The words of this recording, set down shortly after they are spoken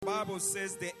Bible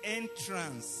says, the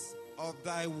entrance of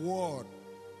thy word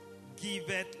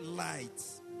giveth light,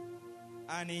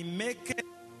 and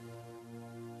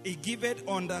it giveth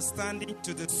understanding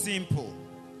to the simple.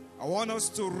 I want us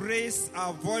to raise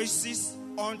our voices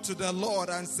unto the Lord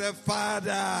and say,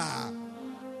 Father,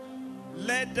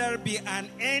 let there be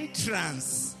an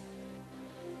entrance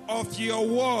of your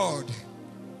word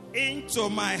into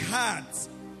my heart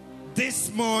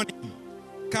this morning.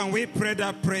 Can we pray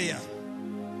that prayer?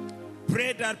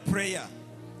 Pray that prayer.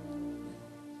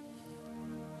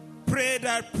 Pray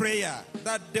that prayer,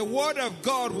 that the word of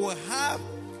God will have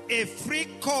a free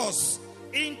course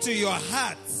into your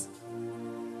heart.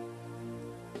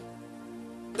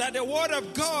 That the word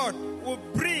of God will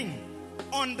bring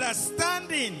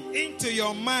understanding into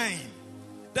your mind.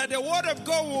 That the word of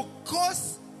God will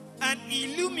cause an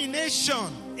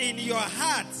illumination in your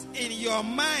heart, in your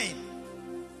mind.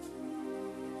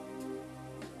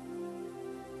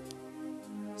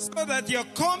 So that your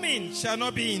coming shall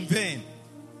not be in vain.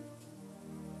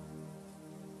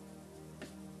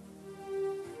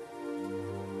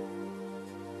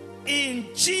 In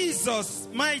Jesus'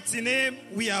 mighty name,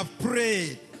 we have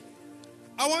prayed.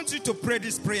 I want you to pray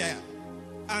this prayer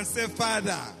and say,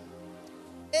 Father,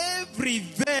 every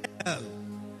veil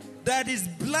that is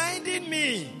blinding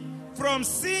me from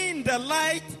seeing the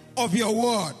light of your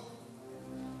word.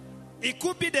 It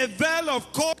could be the veil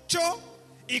of culture.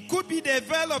 It could be the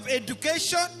veil of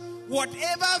education.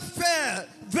 Whatever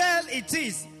veil it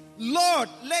is, Lord,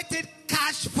 let it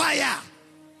catch fire.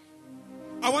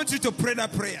 I want you to pray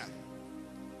that prayer.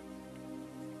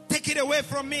 Take it away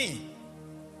from me.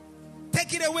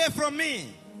 Take it away from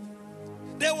me.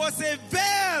 There was a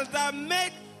veil that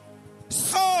made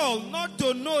Saul not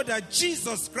to know that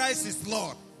Jesus Christ is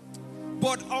Lord.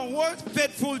 But on one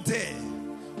fateful day,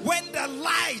 when the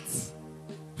light,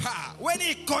 when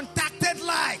he contacted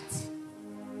light,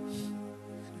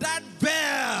 that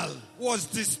veil was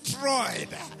destroyed.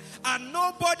 And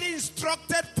nobody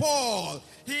instructed Paul.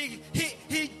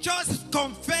 He just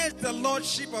confessed the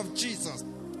lordship of Jesus.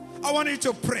 I want you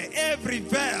to pray. Every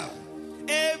veil,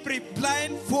 every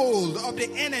blindfold of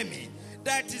the enemy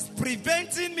that is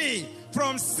preventing me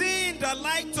from seeing the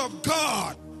light of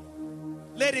God,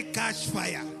 let it catch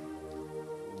fire.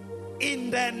 In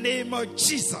the name of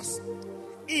Jesus.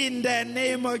 In the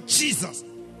name of Jesus.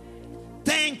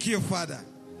 Thank you, Father.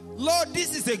 Lord,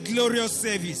 this is a glorious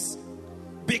service.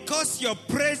 Because your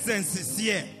presence is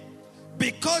here.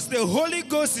 Because the Holy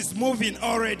Ghost is moving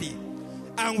already.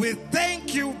 And we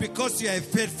thank you because you are a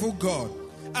faithful God.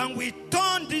 And we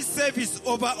turn this service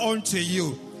over unto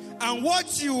you. And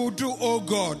what you will do, oh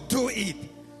God, do it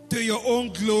to your own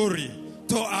glory,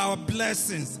 to our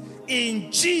blessings. In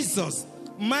Jesus'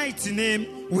 mighty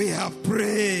name, we have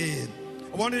prayed.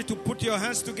 I want you to put your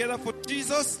hands together for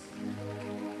Jesus.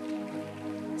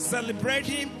 Celebrate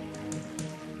him.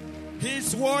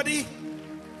 He's worthy.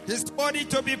 He's worthy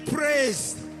to be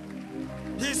praised.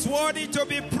 He's worthy to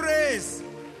be praised.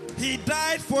 He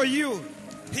died for you.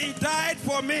 He died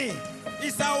for me.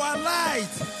 He's our light.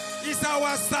 He's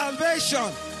our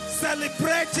salvation.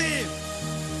 Celebrate him.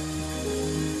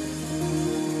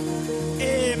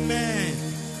 Amen.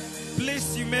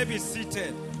 Please, you may be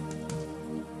seated.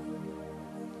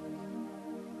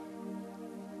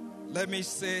 Let me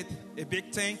say a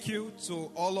big thank you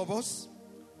to all of us,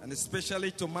 and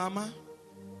especially to Mama,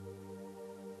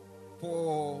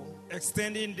 for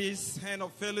extending this hand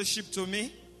of fellowship to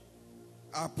me.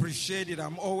 I appreciate it.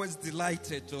 I'm always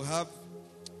delighted to have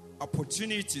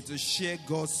opportunity to share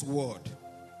God's word.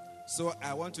 So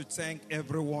I want to thank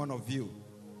every one of you.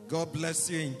 God bless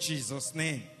you in Jesus'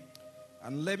 name.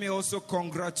 And let me also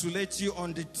congratulate you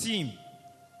on the team.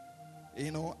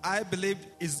 You know, I believe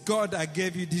it's God that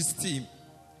gave you this team.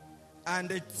 And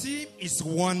the team is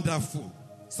wonderful.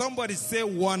 Somebody say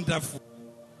wonderful.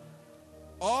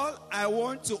 All I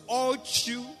want to urge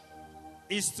you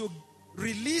is to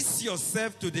release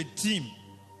yourself to the team.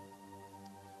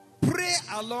 Pray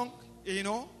along,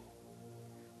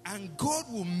 and God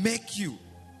will make you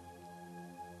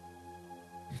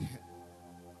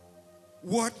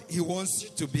what he wants you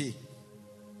to be.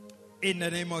 In the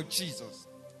name of Jesus.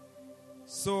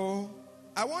 So,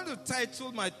 I want to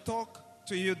title my talk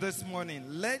to you this morning,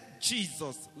 Let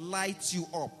Jesus Light You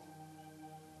Up.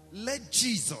 Let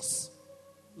Jesus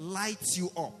light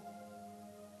you up.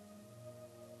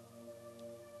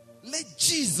 Let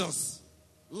Jesus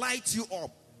light you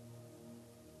up.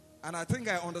 And I think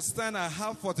I understand I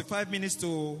have 45 minutes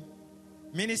to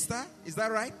minister. Is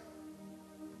that right?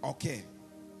 Okay.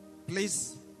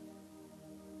 Please,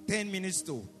 10 minutes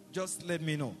to just let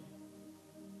me know.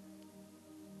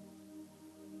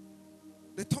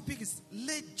 The topic is,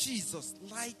 let Jesus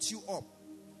light you up.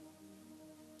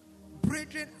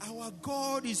 Brethren, our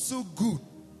God is so good.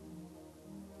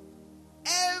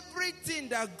 Everything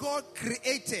that God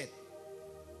created,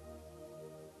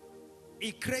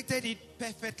 He created it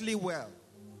perfectly well.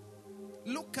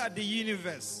 Look at the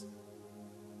universe.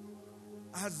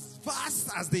 As vast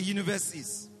as the universe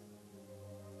is,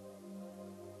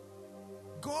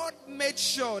 God made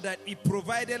sure that He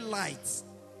provided light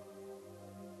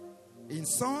in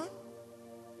sun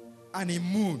and in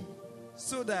moon,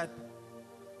 so that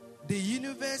the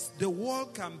universe, the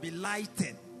world can be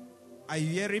lighted. Are you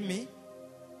hearing me?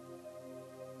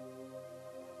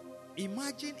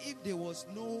 Imagine if there was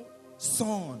no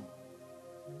sun,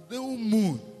 no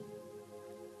moon.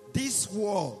 This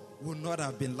world would not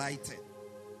have been lighted.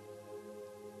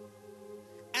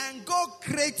 And God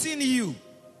creating you.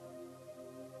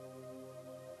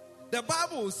 The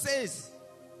Bible says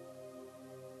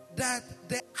that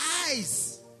the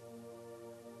eyes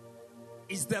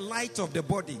is the light of the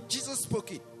body. Jesus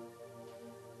spoke it.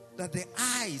 That the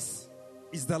eyes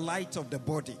is the light of the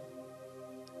body.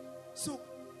 So,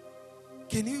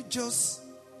 can you just,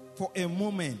 for a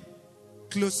moment,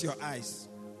 close your eyes?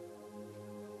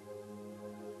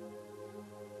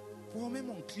 For a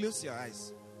moment, close your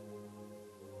eyes.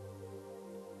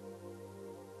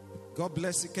 God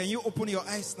bless you. Can you open your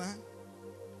eyes now?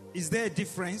 Is there a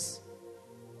difference?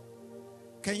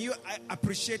 Can you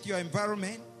appreciate your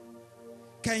environment?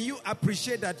 Can you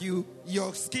appreciate that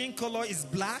your skin color is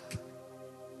black,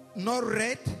 not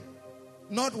red,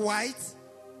 not white?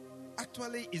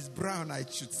 Actually, it's brown, I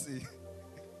should say.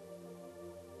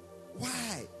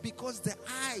 Why? Because the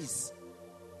eyes,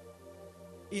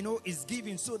 is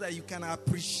given so that you can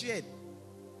appreciate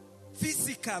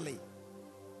physically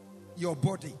your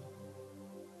body.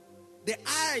 The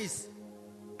eyes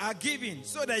are given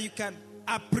so that you can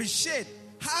appreciate,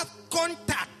 have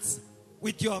contact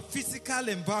with your physical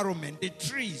environment, the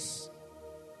trees,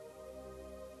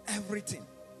 everything.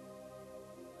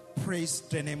 Praise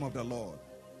the name of the Lord.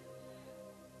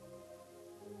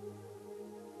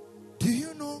 Do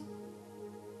you know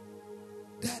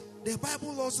that the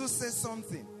Bible also says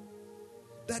something?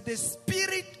 That the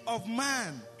spirit of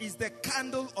man is the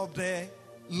candle of the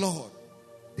Lord.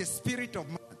 The spirit of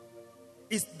man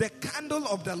is the candle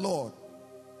of the Lord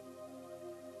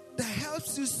that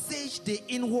helps you sage the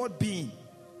inward being.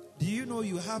 Do you know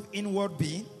you have inward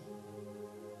being?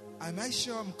 Am I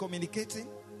sure I'm communicating?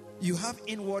 You have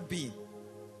inward being.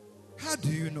 How do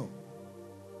you know?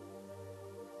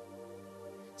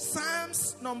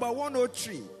 Psalms number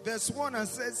 103, verse 1 and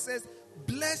says,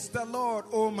 bless the Lord,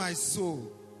 O my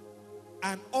soul,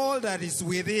 and all that is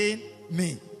within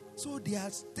me. So there are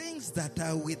things that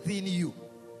are within you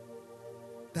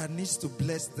that needs to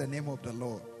bless the name of the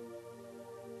Lord.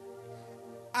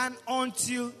 And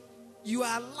until you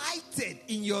are lighted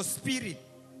in your spirit,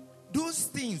 those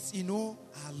things,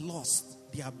 are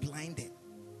lost. They are blinded.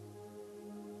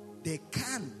 They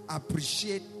can't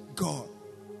appreciate God.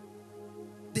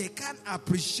 They can't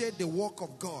appreciate the work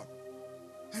of God.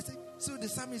 So the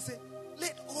psalmist said,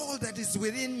 let all that is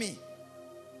within me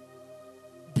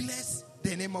bless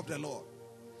the name of the Lord.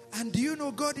 And do you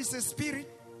know God is a spirit?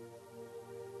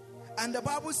 And the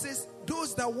Bible says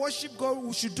those that worship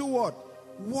God should do what?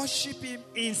 Worship Him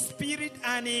in spirit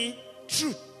and in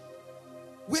truth.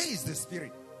 Where is the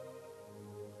spirit?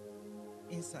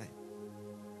 Inside.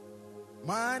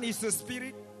 Man is a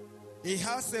spirit. He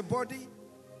has a body.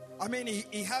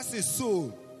 He has a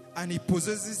soul and he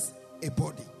possesses a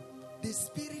body. The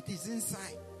spirit is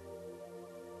inside.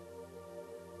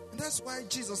 And that's why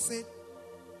Jesus said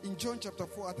in John chapter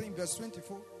 4, I think verse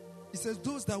 24, He says,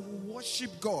 those that will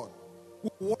worship God,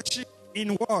 will worship in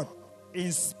what?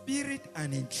 In spirit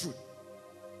and in truth.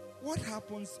 What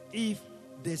happens if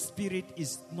the spirit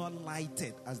is not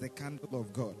lighted as the candle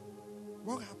of God?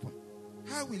 What happens?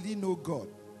 How will he know God?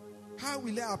 How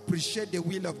will he appreciate the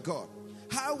will of God?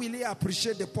 How will he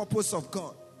appreciate the purpose of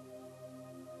God?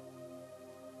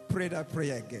 Pray that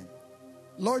prayer again.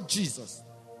 Lord Jesus,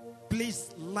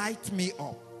 please light me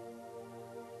up.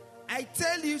 I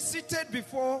tell you, seated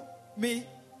before me,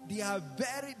 they are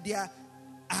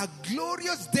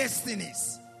glorious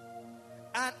destinies.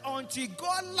 And until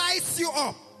God lights you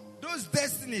up, those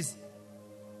destinies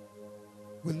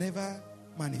will never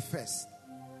manifest.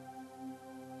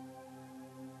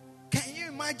 Can you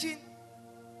imagine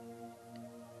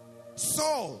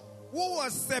Saul, who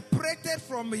was separated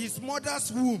from his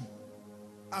mother's womb,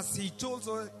 as he tells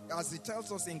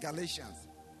us in Galatians,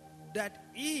 that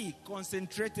he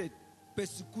concentrated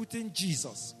persecuting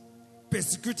Jesus,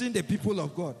 persecuting the people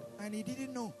of God, and he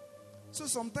didn't know. So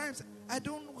sometimes I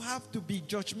don't have to be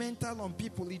judgmental on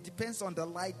people. It depends on the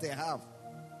light they have.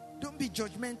 Don't be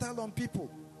judgmental on people.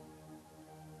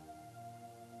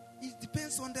 It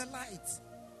depends on the light.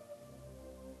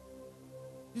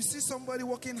 You see somebody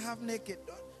walking half naked.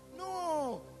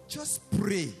 No, just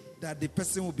pray that the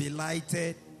person will be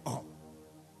lighted up.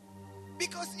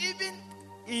 Because even,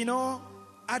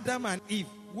 Adam and Eve,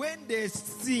 when they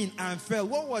sinned and fell,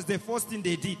 what was the first thing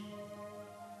they did?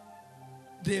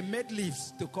 They made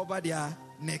leaves to cover their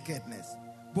nakedness.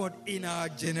 But in our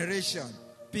generation,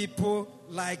 people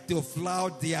like to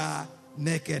flout their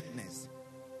nakedness.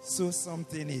 So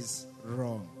something is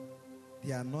wrong.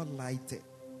 They are not lighted.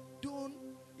 Don't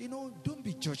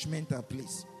be judgmental,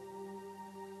 please.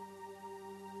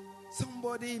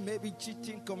 Somebody may be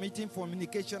cheating, committing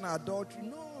fornication, adultery.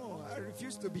 No, I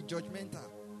refuse to be judgmental.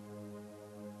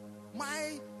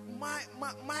 My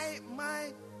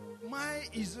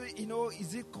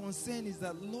concern is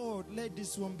that, Lord, let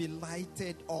this one be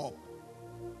lighted up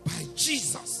by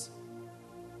Jesus.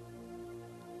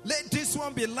 Let this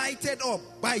one be lighted up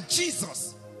by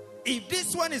Jesus. If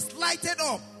this one is lighted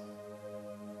up,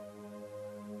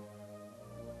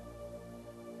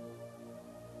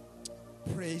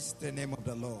 praise the name of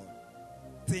the Lord.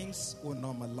 Things will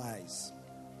normalize.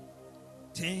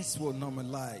 Things will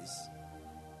normalize.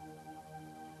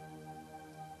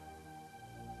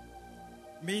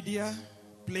 Media,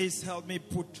 please help me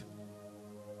put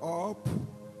up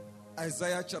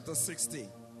Isaiah chapter 60,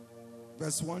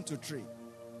 verse 1 to 3.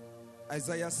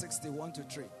 Isaiah 61 to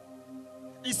 3.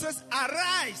 It says,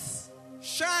 arise,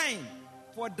 shine,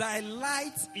 for thy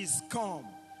light is come,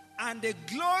 and the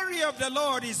glory of the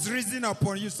Lord is risen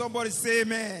upon you. Somebody say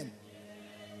amen.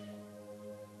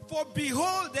 For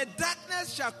behold, the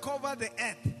darkness shall cover the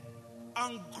earth,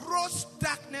 and gross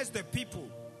darkness the people.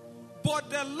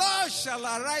 But the Lord shall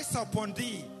arise upon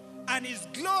thee, and his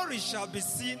glory shall be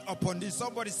seen upon thee.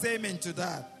 Somebody say amen to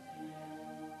that.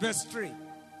 Verse 3.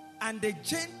 And the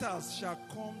Gentiles shall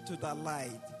come to thy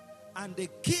light, and the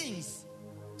kings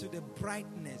to the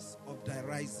brightness of thy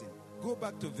rising. Go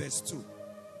back to verse 2.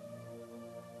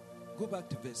 Go back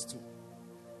to verse 2.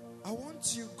 I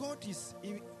want you, God is,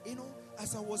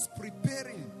 as I was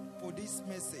preparing for this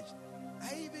message,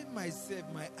 I even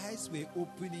myself, my eyes were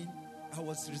opening. I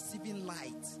was receiving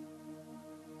light.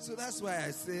 So that's why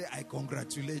I say I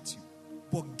congratulate you.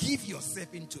 But give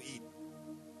yourself into it.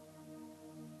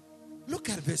 Look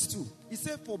at verse 2. He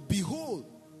said, for behold,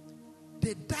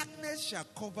 the darkness shall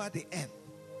cover the earth,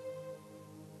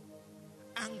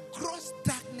 and gross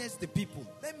darkness the people.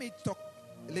 Let me talk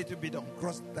a little bit on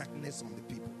gross darkness on the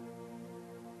people.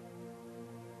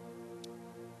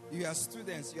 You are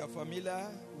students, you are familiar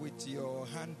with your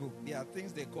handbook. There are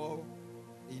things they call,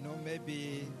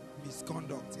 maybe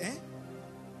misconduct.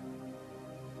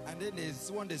 And then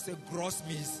there's one they say gross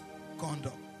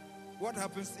misconduct. What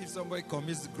happens if somebody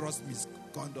commits gross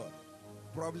misconduct?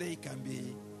 Probably it can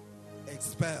be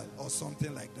expelled or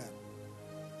something like that.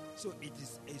 So it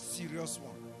is a serious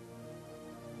one.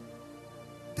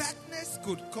 Darkness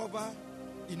could cover,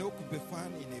 could be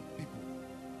found in a people.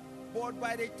 But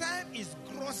by the time it's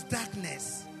gross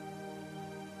darkness,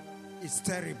 it's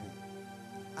terrible.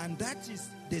 And that is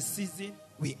the season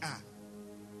we are.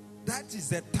 That is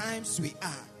the times we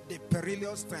are. The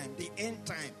perilous time, the end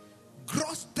time.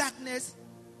 Gross darkness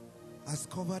has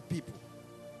covered people.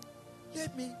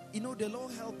 Let me, the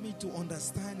Lord help me to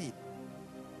understand it.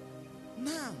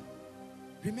 Now,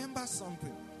 remember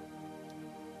something.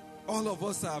 All of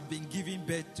us have been given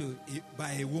birth to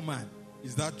by a woman.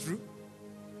 Is that true?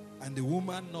 And the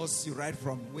woman nursed you right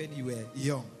from when you were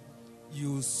young.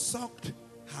 You sucked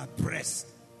her breast.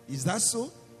 Is that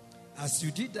so? As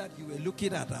you did that, you were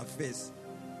looking at her face.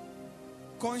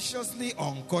 Consciously,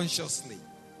 unconsciously.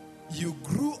 You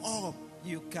grew up.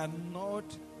 You cannot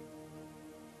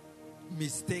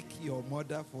mistake your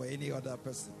mother for any other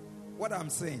person. What I'm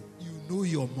saying, you know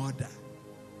your mother.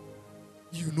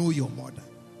 You know your mother.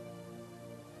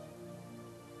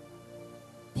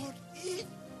 But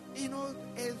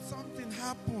if something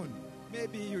happened,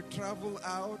 maybe you travel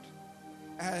out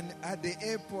and at the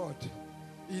airport,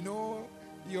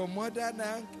 your mother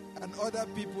and other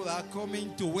people are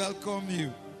coming to welcome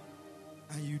you,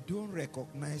 and you don't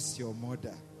recognize your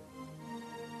mother.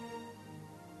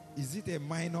 Is it a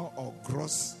minor or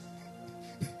gross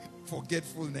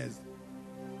forgetfulness?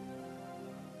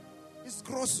 It's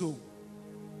gross.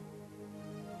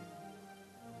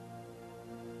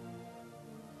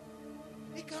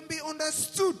 It can be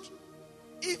understood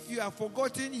if you have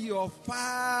forgotten your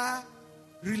far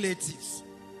relatives.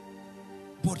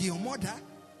 But your mother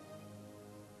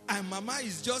and mama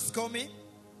is just coming,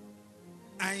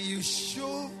 and you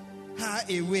show her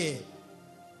away.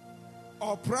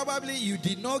 Or probably you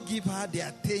did not give her the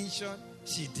attention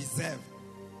she deserved.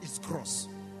 It's gross.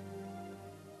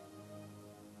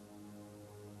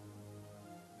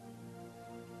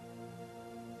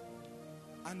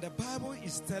 And the Bible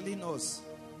is telling us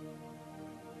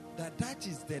that that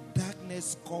is the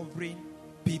darkness covering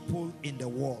people in the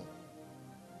world.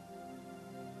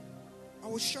 I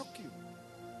will shock you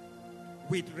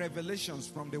with revelations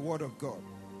from the Word of God.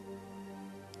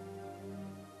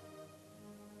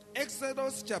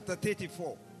 Exodus chapter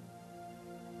 34.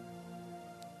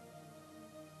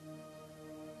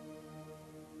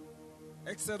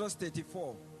 Exodus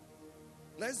 34.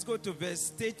 Let's go to verse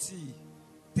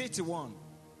 31.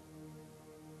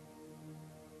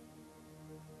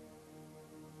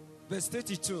 Verse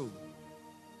 32.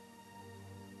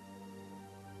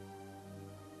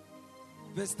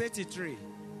 Verse 33.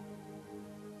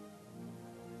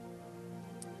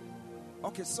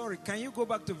 Okay, sorry. Can you go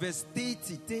back to verse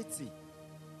 30?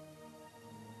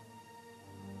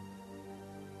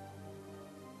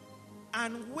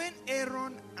 And when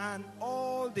Aaron and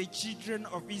all the children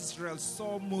of Israel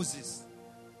saw Moses,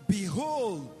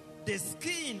 behold, the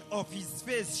skin of his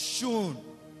face shone,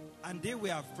 and they were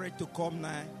afraid to come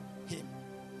nigh him.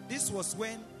 This was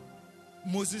when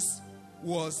Moses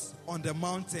was on the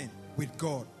mountain with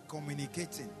God,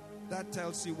 communicating. That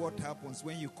tells you what happens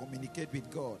when you communicate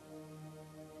with God.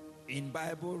 In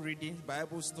Bible reading,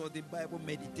 Bible study, Bible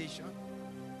meditation,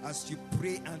 as you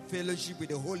pray and fellowship with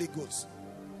the Holy Ghost.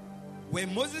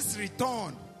 When Moses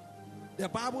returned, the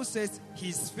Bible says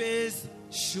his face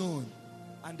shone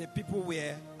and the people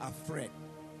were afraid.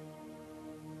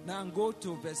 Now go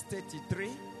to verse 33.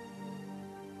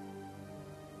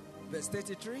 Verse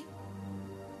 33.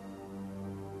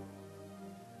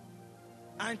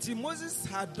 Until Moses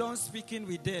had done speaking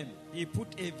with them, he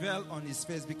put a veil on his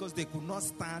face because they could not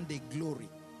stand the glory.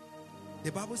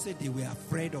 The Bible said they were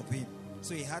afraid of him,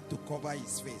 so he had to cover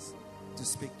his face to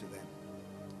speak to them.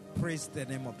 Praise the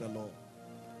name of the Lord.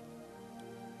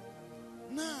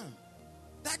 Now,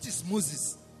 that is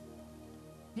Moses.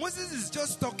 Moses is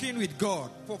just talking with God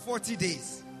for 40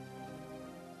 days.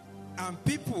 And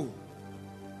people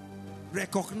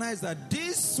recognize that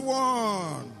this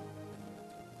one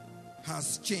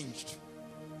has changed.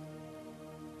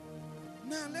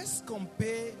 Now let's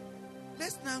compare.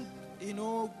 Let's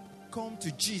now, come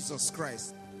to Jesus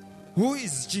Christ. Who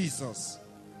is Jesus?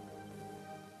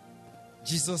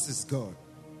 Jesus is God.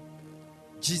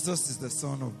 Jesus is the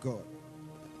Son of God.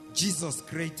 Jesus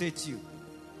created you.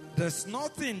 There's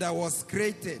nothing that was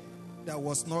created that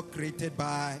was not created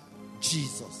by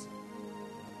Jesus.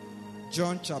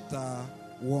 John chapter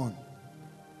 1.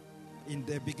 In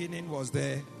the beginning was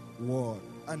the Word,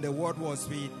 and the Word was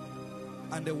with,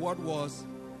 and the Word was,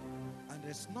 and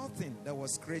there's nothing that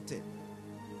was created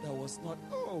that was not.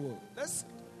 Oh, let's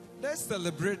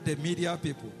celebrate the media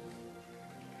people.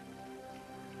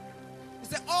 He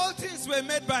said all things were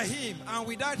made by him, and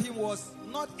without him was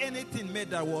not anything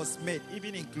made that was made,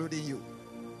 even including you.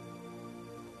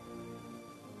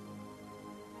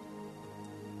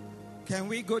 Can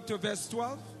we go to verse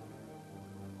 12?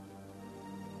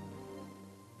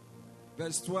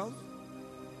 Verse 12.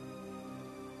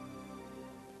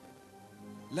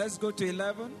 Let's go to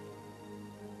 11.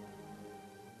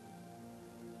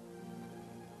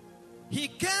 He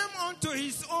came unto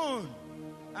his own,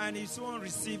 and his own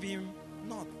received him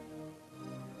not.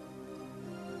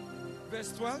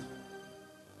 Verse 12.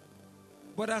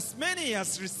 But as many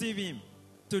as received him,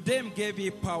 to them gave he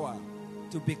power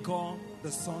to become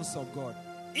the sons of God,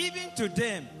 even to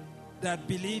them that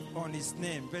believe on his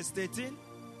name. Verse 13.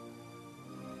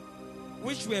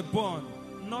 Which were born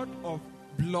not of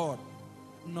blood,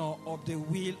 nor of the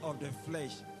will of the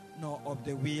flesh, nor of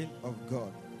the will of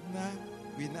God.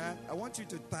 I want you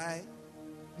to tie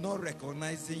not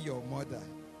recognizing your mother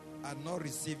and not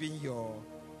receiving your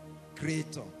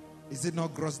creator. Is it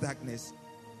not gross darkness?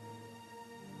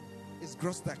 It's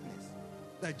gross darkness.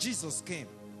 That Jesus came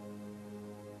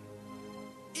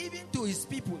even to his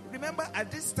people. Remember,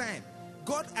 at this time,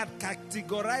 God had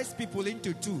categorized people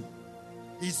into two: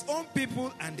 his own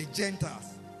people and the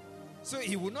Gentiles. So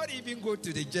he will not even go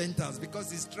to the Gentiles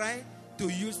because he's trying to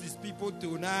use his people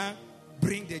to now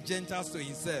bring the Gentiles to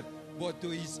himself. But to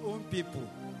his own people,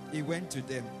 he went to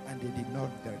them and they did not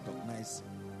recognize him.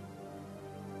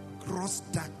 Gross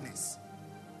darkness.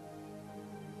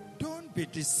 Don't be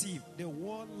deceived. The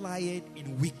world lieth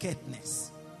in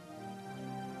wickedness.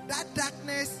 That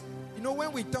darkness,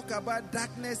 when we talk about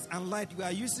darkness and light, we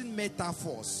are using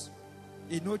metaphors,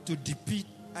 to depict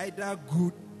either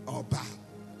good or bad.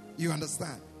 You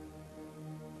understand?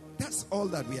 That's all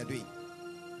that we are doing.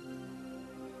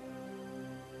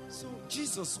 So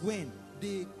Jesus, when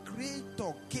the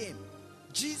Creator came,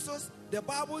 Jesus, the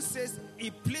Bible says,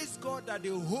 it pleased God that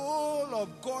the whole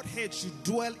of Godhead should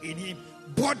dwell in him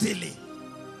bodily.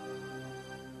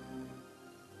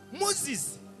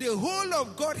 Moses, the whole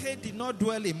of Godhead did not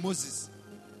dwell in Moses.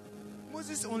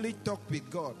 Moses only talked with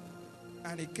God.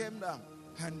 And he came down,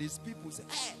 and his people said,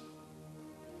 hey.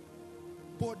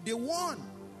 But the one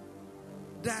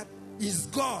that is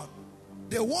God,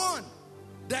 the one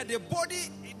that the body,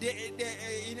 the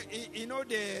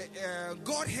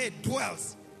Godhead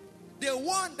dwells, the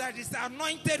one that is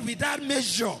anointed without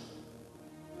measure.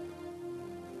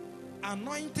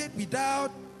 Anointed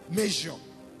without measure.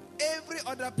 Every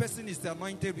other person is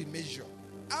anointed with measure.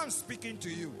 I'm speaking to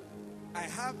you. I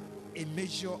have a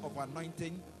measure of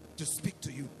anointing to speak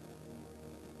to you.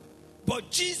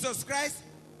 But Jesus Christ,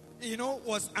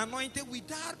 was anointed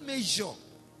without measure.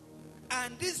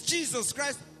 And this Jesus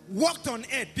Christ walked on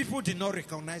earth. People did not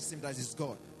recognize him as his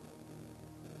God.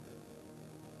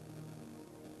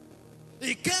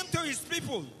 He came to his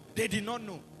people. They did not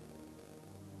know.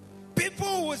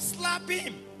 People would slap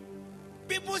him.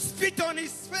 People spit on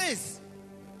his face.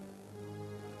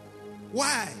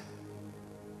 Why?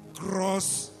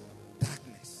 Gross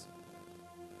darkness.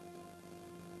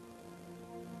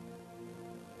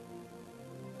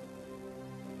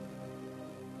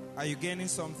 Are you gaining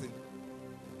something?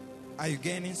 Are you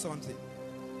gaining something?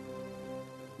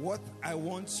 What I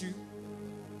want you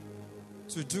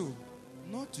to do,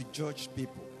 not to judge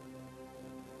people,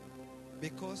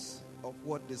 because of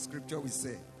what the scripture will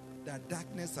say, that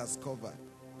darkness has covered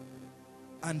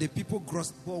and the people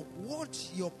gross. But what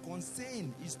your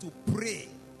concern is to pray,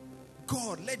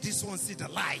 God, let this one see the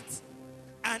light.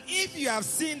 And if you have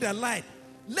seen the light,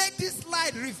 let this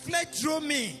light reflect through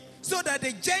me, so that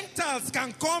the Gentiles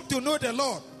can come to know the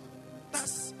Lord.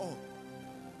 That's all.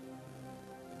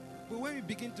 But when we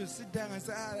begin to sit down and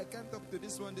say, I can't talk to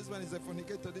this one is a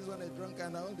fornicator, this one is drunk,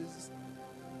 and all this.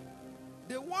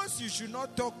 The ones you should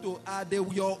not talk to are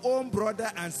your own brother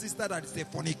and sister that is a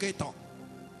fornicator.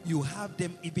 You have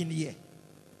them even here.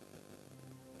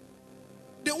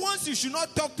 The ones you should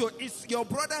not talk to is your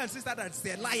brother and sister that is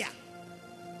a liar,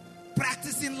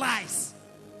 practicing lies.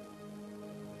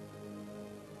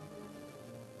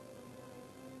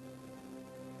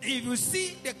 If you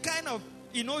see the kind of,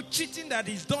 cheating that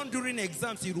is done during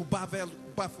exams, it will baffle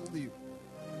you.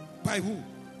 By who?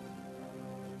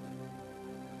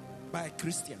 By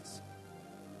Christians.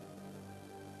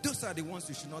 Those are the ones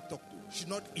you should not talk to, should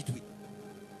not eat with.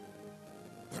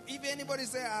 But if anybody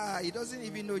say, he doesn't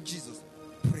even know Jesus,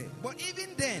 pray. But even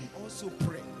then, also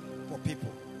pray for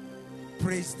people.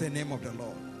 Praise the name of the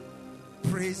Lord.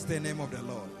 Praise the name of the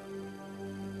Lord.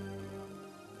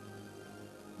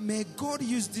 May God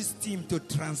use this team to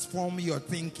transform your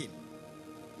thinking.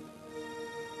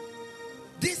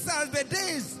 These are the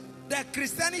days that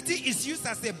Christianity is used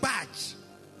as a badge.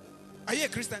 Are you a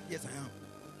Christian? Yes, I am.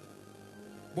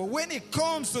 But when it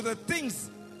comes to the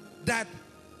things that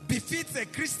befits a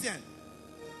Christian,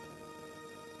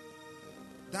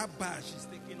 that badge is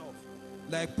taken off.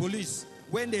 Like police,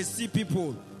 when they see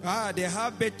people, they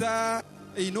have better,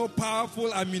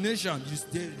 powerful ammunition.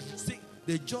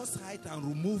 They just hide and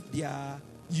remove their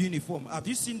uniform. Have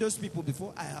you seen those people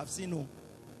before? I have seen them.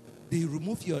 They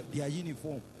remove their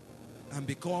uniform and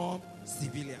become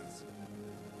civilians.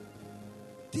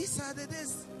 These are the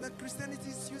days that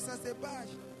Christianity is used as a badge.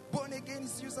 Born again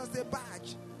is used as a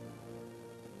badge.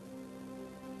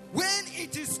 When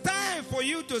it is time for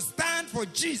you to stand for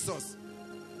Jesus,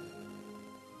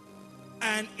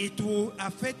 and it will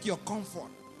affect your comfort,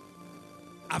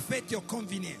 affect your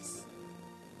convenience,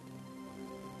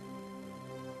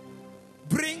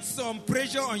 bring some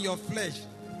pressure on your flesh,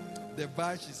 the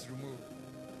badge is removed.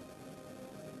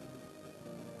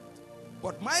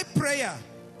 But my prayer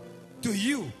to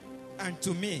you and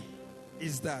to me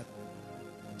is that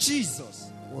Jesus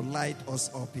will light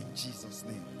us up in Jesus'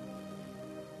 name.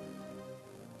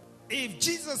 If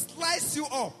Jesus lights you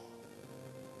up,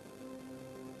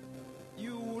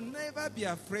 you will never be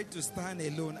afraid to stand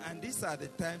alone. And these are the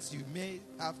times you may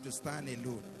have to stand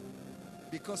alone.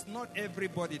 Because not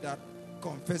everybody that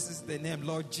confesses the name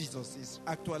Lord Jesus is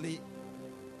actually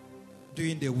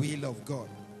doing the will of God.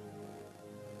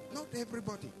 Not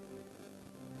everybody.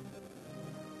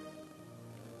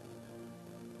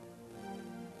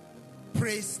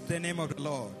 Praise the name of the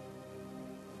Lord.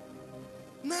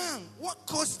 Now, what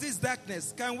caused this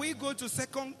darkness? Can we go to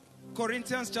 2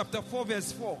 Corinthians chapter 4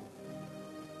 verse 4?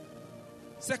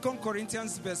 2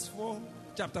 Corinthians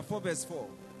chapter 4 verse 4.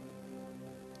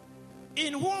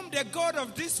 In whom the God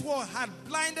of this world had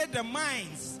blinded the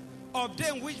minds of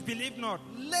them which believe not,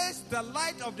 lest the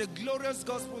light of the glorious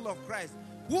gospel of Christ,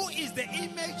 who is the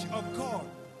image of God,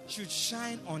 should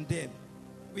shine on them.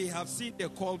 We have seen the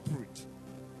culprit.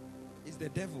 It's the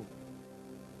devil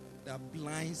that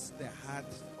blinds the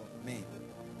hearts of men.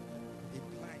 It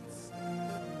blinds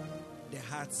the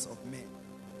hearts of men.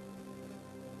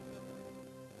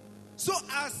 So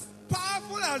as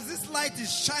powerful as this light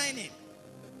is shining,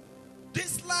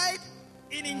 this light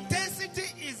in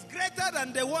intensity is greater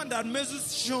than the one that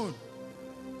Moses shone.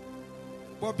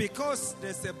 But because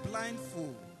there's a blind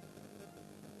fool,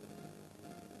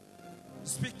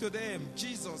 speak to them,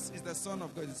 Jesus is the Son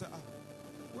of God. You say,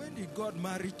 when did God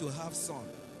marry to have son?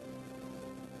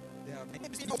 There are many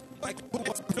people like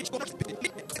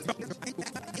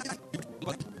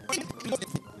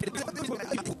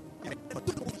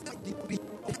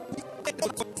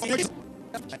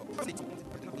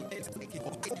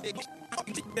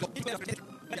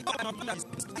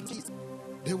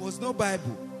there was no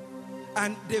Bible.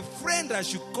 And the friend that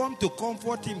should come to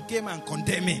comfort him came and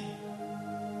condemned him.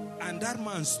 And that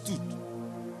man stood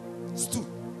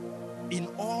in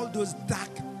all those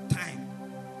dark times.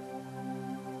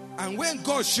 And when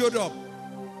God showed up,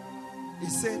 he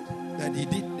said that he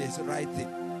did this right thing.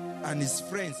 And his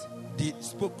friends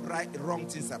spoke wrong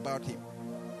things about him.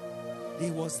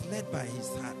 He was led by his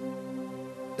heart.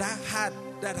 That heart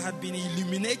that had been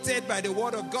illuminated by the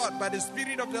word of God, by the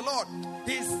Spirit of the Lord.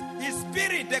 His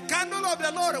spirit, the candle of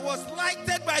the Lord, was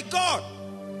lighted by God.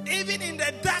 Even in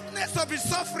the darkness of his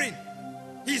suffering,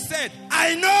 he said,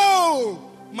 I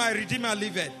know my Redeemer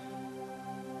liveth.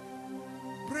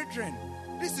 Brethren,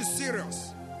 this is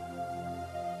serious.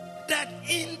 That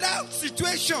in that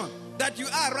situation that you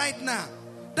are right now,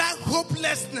 that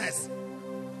hopelessness,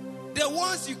 the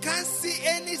ones you can't see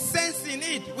any sense in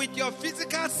it with your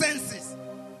physical senses,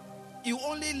 you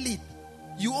only need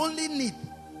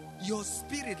your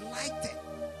spirit lighted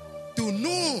to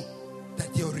know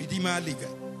that your Redeemer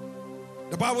liveth.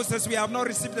 The Bible says we have not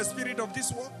received the spirit of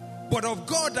this world, but of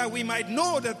God, that we might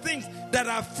know the things that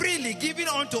are freely given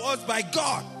unto us by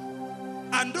God.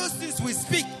 And those things we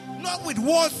speak, not with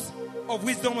words of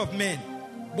wisdom of men,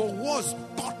 but words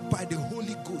taught by the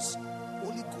Holy Ghost.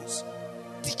 Holy Ghost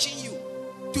teaching you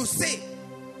to say.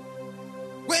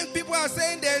 When people are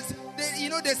saying there's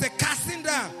a casting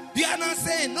down, you are not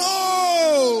saying,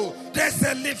 no, there's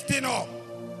a lifting up.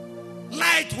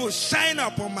 Light will shine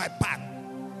upon my path.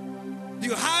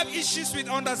 You have issues with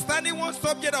understanding one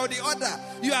subject or the other.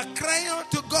 You are crying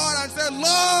out to God and say,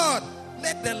 Lord,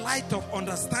 let the light of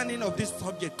understanding of this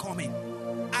subject come in.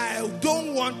 I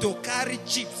don't want to carry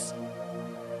chips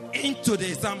into the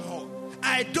exam hall.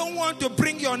 I don't want to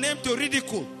bring your name to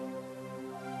ridicule.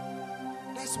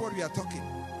 That's what we are talking.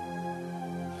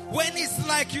 When it's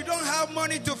like you don't have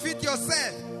money to feed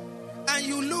yourself, and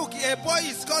you look, a boy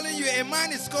is calling you, a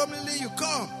man is calling you,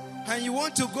 come, and you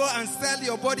want to go and sell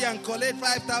your body and collect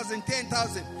 5,000,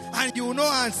 10,000, and you know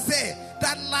and say,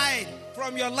 that light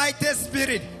from your lightest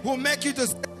spirit will make you to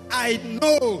say, I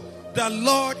know the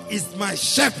Lord is my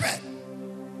shepherd.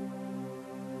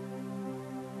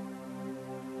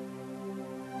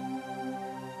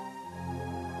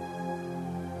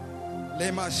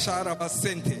 Lema shara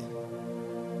basente.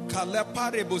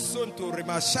 Kalepare busonto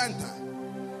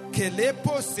remashanta.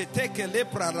 Kelepo sete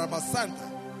kelepra ramasanta.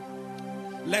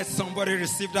 Let somebody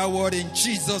receive that word in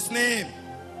Jesus' name.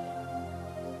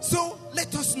 So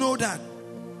let us know that.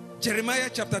 Jeremiah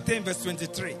chapter 10 verse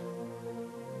 23.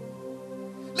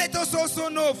 Let us also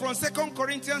know from 2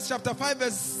 Corinthians chapter 5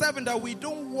 verse 7 that we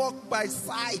don't walk by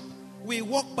sight. We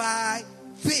walk by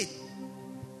faith.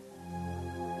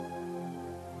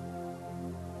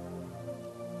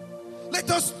 Let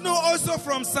us know also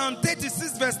from Psalm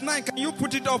 36 verse 9. Can you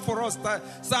put it up for us?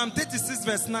 Psalm 36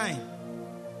 verse 9.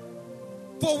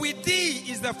 For with thee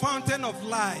is the fountain of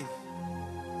life.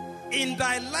 In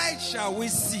thy light shall we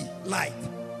see light.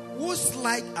 Whose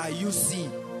light are you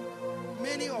seeing?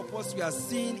 Many of us, we are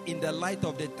seeing in the light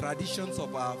of the traditions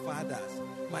of our fathers.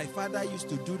 My father used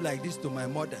to do like this to my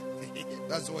mother.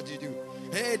 That's what you do.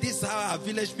 Hey, this is how our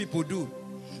village people do.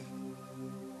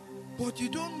 But you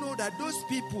don't know that those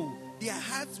people, their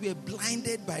hearts were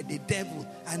blinded by the devil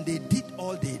and they did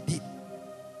all they did.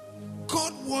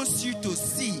 God wants you to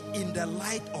see in the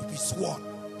light of his word,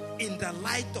 in the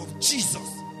light of Jesus.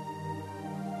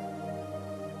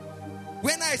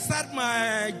 When I start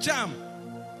my jam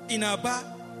in Aba,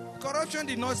 corruption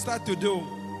did not start to do.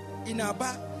 In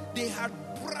Aba, they had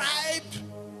bribed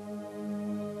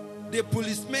the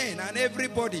policemen and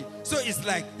everybody. So it's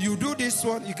like, you do this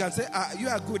one, you can say, you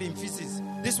are good in physics.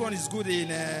 This one is good in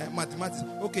mathematics.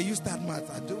 Okay, you start maths,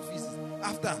 I do physics.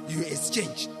 After, you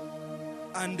exchange.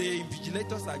 And the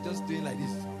invigilators are just doing like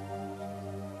this.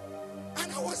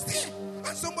 And I was there.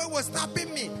 And somebody was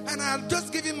tapping me. And I had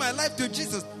just given my life to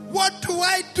Jesus. What do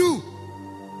I do?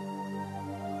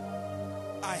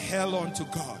 I held on to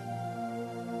God.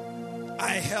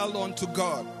 I held on to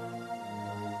God.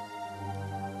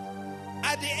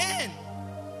 At the end,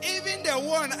 even the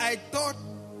one I thought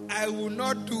I would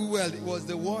not do well, it was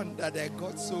the one that I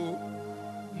got so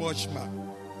much mark.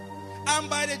 And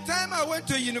by the time I went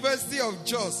to University of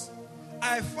Jos,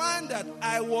 I found that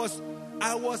I was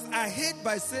ahead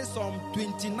by, say, some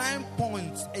 29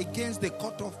 points against the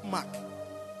cutoff mark.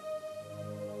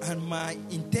 And my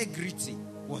integrity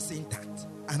was intact.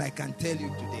 And I can tell you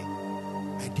today,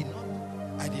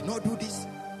 I did not do this.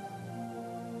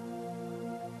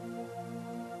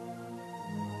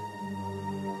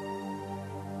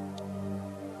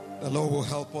 The Lord will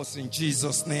help us in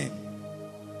Jesus' name.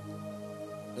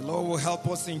 The Lord will help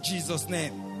us in Jesus'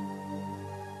 name.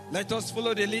 Let us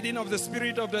follow the leading of the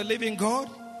Spirit of the living God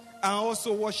and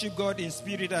also worship God in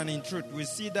spirit and in truth. We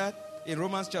see that in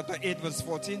Romans chapter 8 verse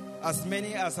 14. As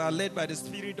many as are led by the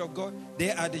Spirit of God,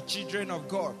 they are the children of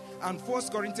God. And 1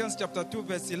 Corinthians chapter 2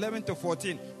 verse 11 to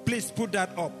 14. Please put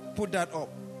that up. Put that up.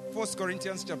 1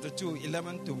 Corinthians chapter 2,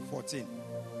 11 to 14.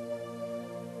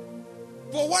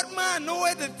 For what man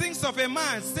knoweth the things of a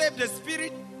man, save the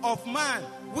spirit of man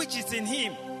which is in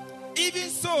him? Even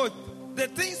so, the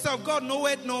things of God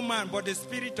knoweth no man, but the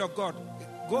Spirit of God.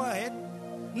 Go ahead.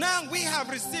 Now we have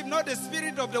received not the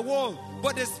spirit of the world,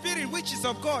 but the Spirit which is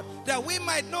of God, that we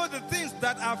might know the things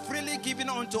that are freely given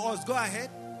unto us. Go ahead.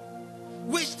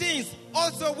 Which things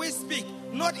also we speak,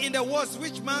 not in the words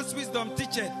which man's wisdom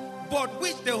teacheth, but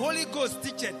which the Holy Ghost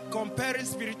teacheth, comparing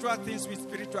spiritual things with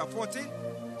spiritual. 14.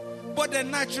 But the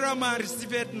natural man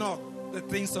receiveth not the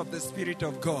things of the Spirit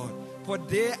of God, for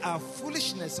they are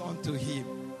foolishness unto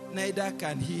him. Neither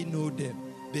can he know them,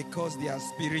 because they are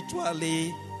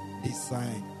spiritually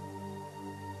designed.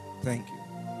 Thank you.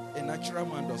 A natural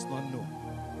man does not know.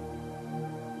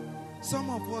 Some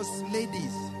of us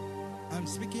ladies, I'm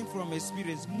speaking from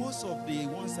experience, most of the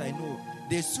ones I know,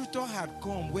 the suitor had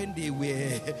come when they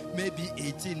were maybe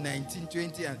 18, 19,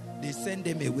 20, and they sent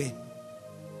them away.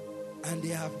 And they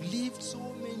have lived so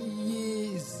many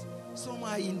years. Some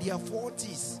are in their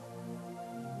 40s.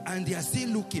 And they are still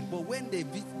looking. But when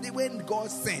when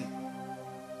God sent,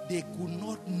 they could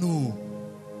not know.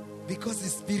 Because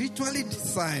it's spiritually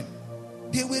designed.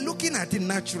 They were looking at it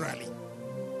naturally.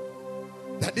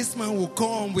 That this man will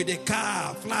come with a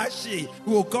car, flashy. He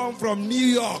will come from New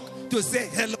York to say,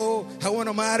 hello, I want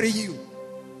to marry you.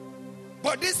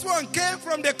 But this one came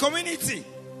from the community.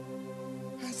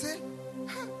 And said,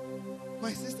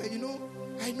 my sister,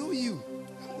 I know you.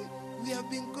 We have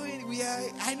been going,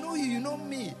 I know you, you know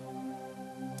me.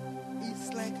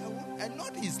 It's like,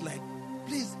 it's like,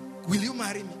 please, will you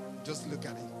marry me? Just look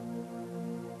at it.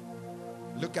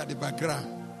 Look at the background.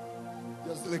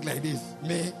 Just look like this.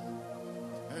 Me.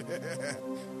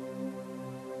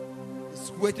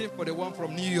 He's waiting for the one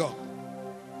from New York.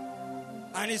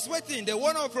 And he's waiting. The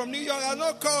one from New York has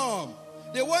not come.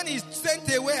 The one he's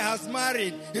sent away has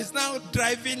married. He's now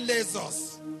driving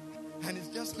Lexus. And he's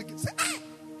just looking. Say,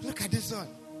 look at this one.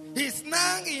 He's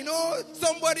now,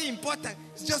 somebody important.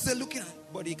 It's just looking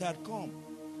at. But he can't come.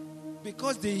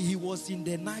 Because he was in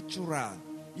the natural.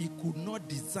 He could not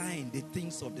design the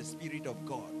things of the Spirit of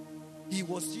God. He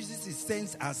was using his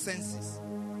senses.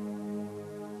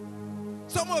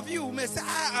 Some of you may say,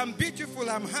 I'm beautiful,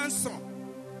 I'm handsome.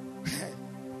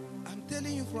 I'm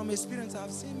telling you from experience,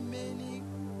 I've seen many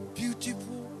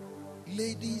beautiful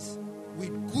ladies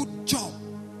with good job,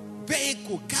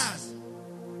 vehicle, cars.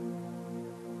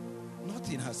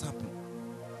 Nothing has happened.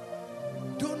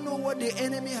 Don't know what the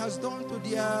enemy has done to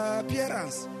their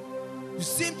appearance. You've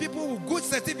seen people with good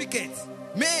certificates.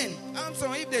 Men, I'm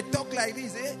sorry, if they talk like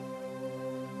this,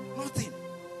 nothing.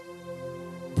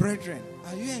 Brethren,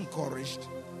 are you encouraged?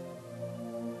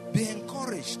 Be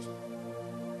encouraged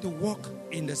to walk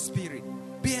in the Spirit.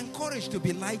 Be encouraged to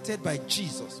be lighted by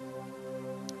Jesus.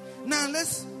 Now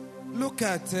let's look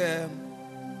at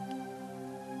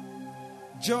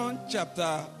John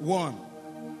chapter 1,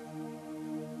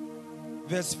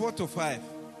 verse 4 to 5.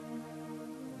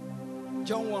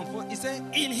 John 1:4. He said,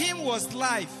 in him was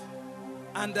life,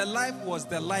 and the life was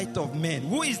the light of men.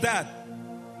 Who is that?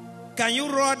 Can you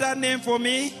roar that name for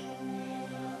me?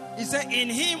 He said, in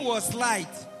him was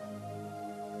light,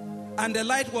 and the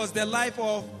light was the light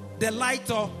of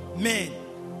men.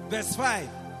 Verse 5.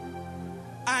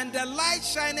 And the light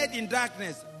shined in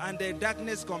darkness, and the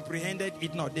darkness comprehended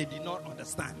it not. They did not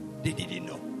understand. They didn't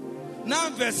know.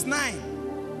 Now verse 9.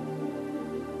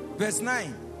 Verse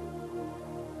 9.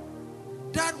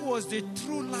 That was the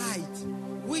true light,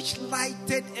 which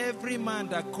lighted every man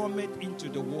that cometh into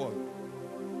the world.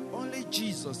 Only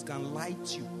Jesus can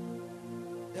light you.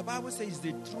 The Bible says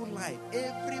the true light.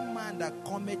 Every man that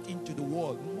cometh into the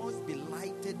world must be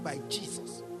lighted by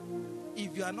Jesus.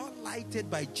 If you are not lighted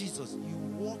by Jesus, you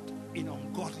walk in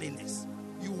ungodliness.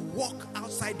 You walk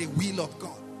outside the will of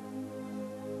God.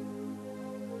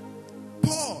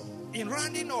 Paul, in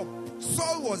rounding up,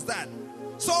 Saul was that.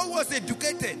 Saul was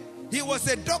educated. He was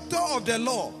a doctor of the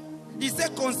law. He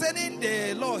said concerning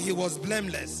the law, he was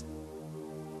blameless.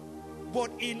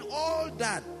 But in all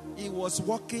that, he was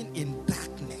walking in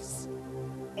darkness.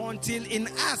 Until in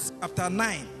Acts chapter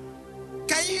 9.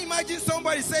 Can you imagine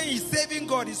somebody saying he's saving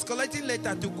God, he's collecting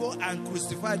letter to go and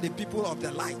crucify the people of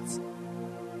the light?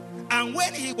 And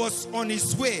when he was on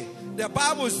his way, the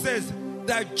Bible says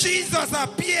that Jesus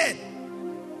appeared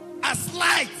as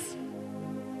light.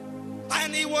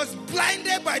 And he was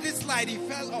blinded by this light. He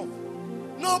fell off.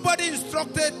 Nobody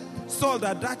instructed Saul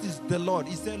that is the Lord.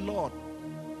 He said, Lord,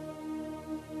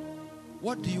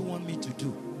 what do you want me to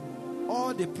do?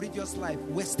 All the previous life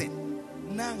wasted.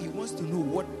 Now he wants to know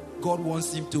what God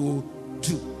wants him to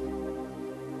do.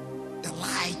 The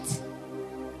light.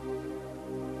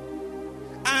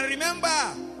 And remember,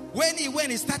 when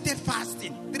he started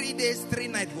fasting, 3 days, 3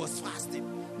 nights was fasting.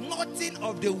 Nothing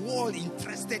of the world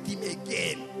interested him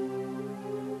again.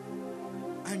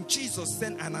 And Jesus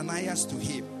sent Ananias to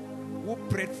him, who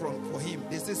prayed for him.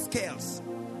 They say scales.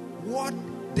 What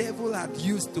devil had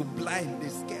used to blind the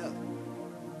scale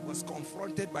was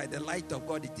confronted by the light of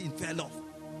God. The thing fell off.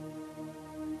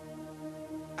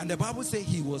 And the Bible says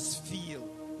he was filled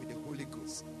with the Holy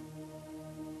Ghost.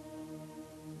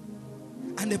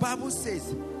 And the Bible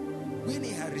says when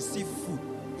he had received food,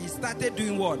 he started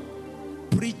doing what?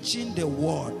 Preaching the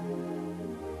word.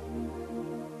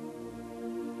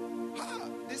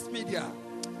 This media,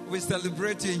 we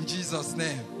celebrate you in Jesus'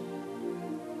 name.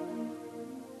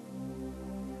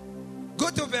 Go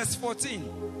to verse 14.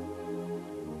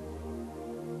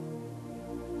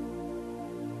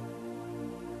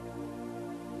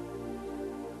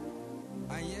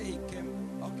 And here he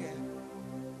came. Okay.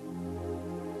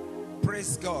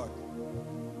 Praise God.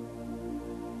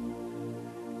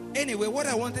 Anyway, what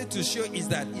I wanted to show is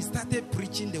that he started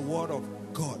preaching the word of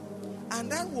God. And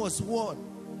that was what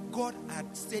God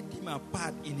had set him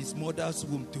apart in his mother's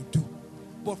womb to do.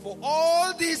 But for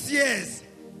all these years,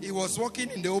 he was walking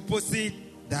in the opposite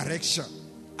direction.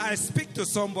 I speak to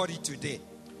somebody today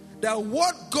that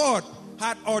what God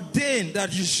had ordained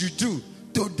that you should do,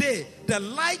 today the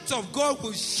light of God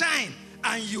will shine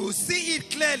and you will see it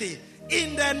clearly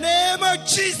in the name of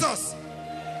Jesus.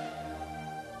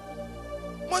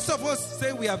 Most of us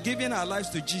say we have given our lives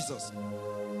to Jesus.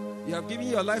 You have given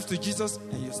your life to Jesus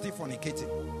and you're still fornicating.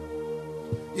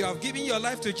 You have given your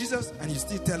life to Jesus and you're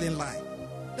still telling lies.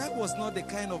 That was not the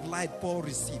kind of light Paul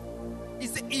received. He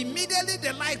said immediately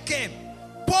the light came.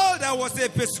 Paul, that was a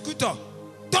persecutor,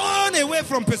 turned away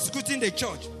from persecuting the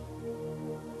church.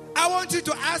 I want you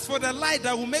to ask for the light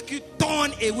that will make you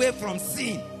turn away from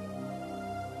sin.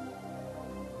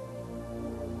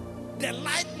 The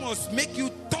light must make you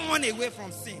turn away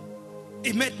from sin.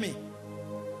 It made me.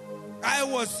 I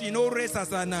was, raised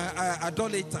as an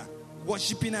idolater,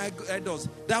 worshipping idols.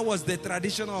 That was the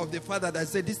tradition of the father that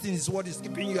said this thing is what is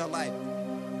keeping you alive.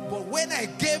 But when I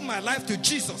gave my life to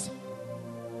Jesus,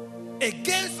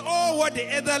 against all what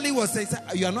the elderly was saying,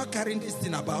 you are not carrying this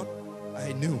thing about.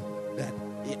 I knew that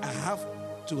I have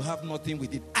to have nothing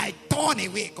with it. I turned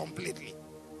away completely.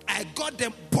 I got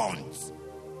them bonds.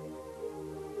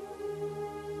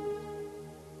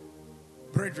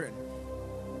 Brethren,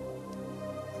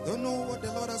 I don't know what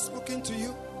the Lord has spoken to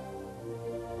you,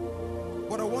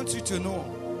 but I want you to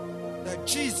know that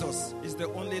Jesus is the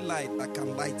only light that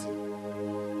can light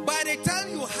you. By the time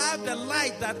you have the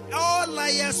light that all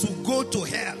liars will go to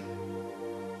hell,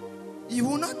 you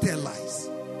will not tell lies.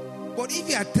 But if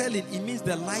you are telling, it means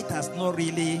the light has not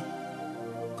really,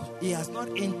 it has not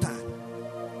entered.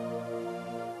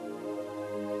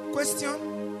 Question?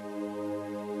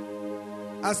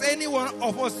 Has any one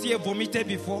of us here vomited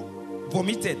before?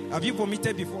 Vomited. Have you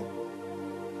vomited before?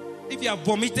 If you have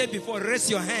vomited before, raise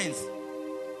your hands.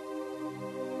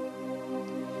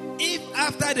 If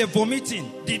after the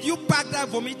vomiting, did you pack that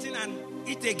vomiting and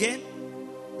eat again?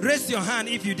 Raise your hand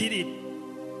if you did it.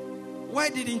 Why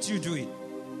didn't you do it?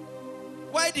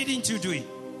 Why didn't you do it?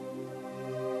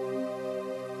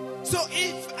 So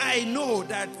if I know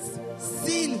that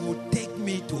sin would take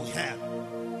me to hell,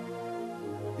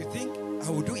 you think I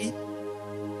will do it?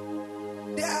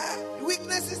 There are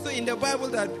weaknesses in the Bible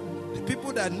that the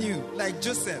people that knew, like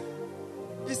Joseph.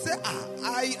 He said,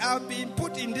 I have been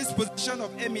put in this position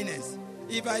of eminence.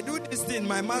 If I do this thing,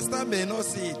 my master may not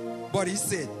see it. But he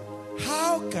said,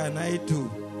 how can I do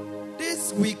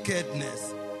this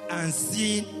wickedness and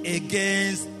sin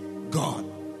against God?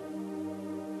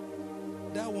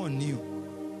 That one knew.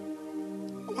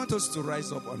 I want us to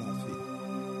rise up on our feet.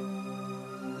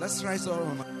 Let's rise up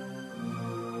on our feet.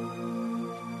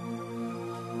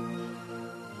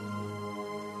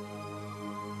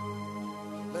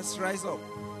 Let's rise up.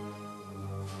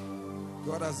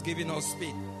 God has given us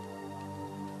speed.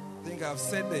 I think I've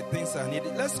said the things I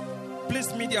needed. Let's,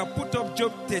 please, media, put up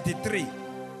Job 33.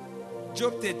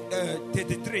 Job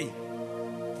 33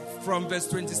 from verse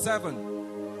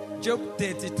 27. Job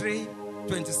 33,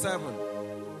 27.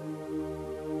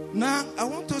 Now, I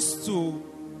want us to,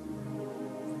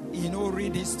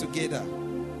 read this together.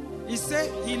 He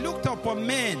said, he looked upon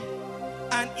men,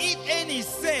 and if any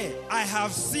say, I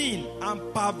have sinned and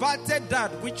perverted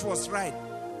that which was right,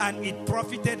 and it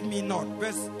profited me not.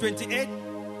 Verse 28.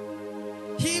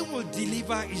 He will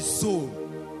deliver his soul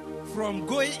from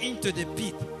going into the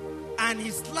pit, and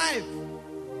his life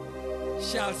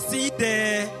shall see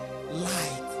the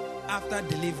light after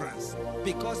deliverance.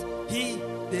 Because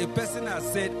the person has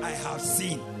said, I have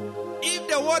sinned. If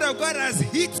the word of God has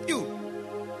hit you,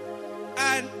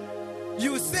 and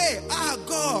you say,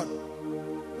 God,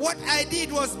 what I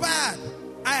did was bad,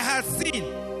 I have sinned,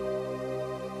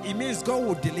 it means God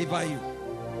will deliver you.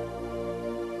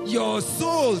 Your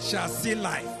soul shall see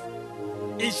life.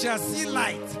 It shall see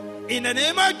light. In the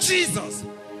name of Jesus.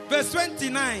 Verse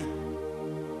 29.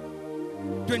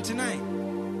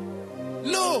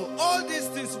 Lo, all these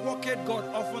things worketh God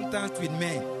oftentimes with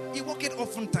men. He worketh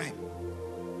oftentimes.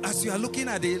 As you are looking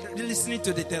at it, listening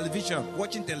to the television,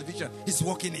 watching television, He's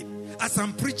working it. As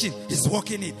I'm preaching, He's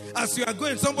working it. As you are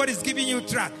going, somebody's giving you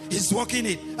track, He's working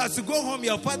it. As you go home,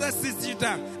 your father sits you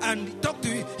down and talk to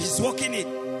you, He's working it.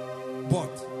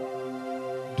 But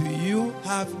do you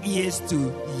have ears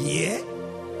to hear?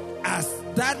 As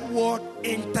that word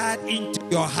entered into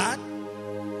your heart?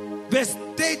 Verse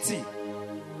 30.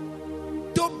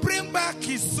 To bring back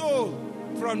his soul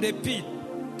from the pit,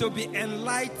 to be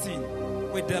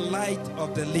enlightened with the light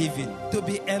of the living. To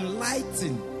be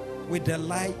enlightened with the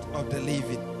light of the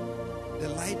living. The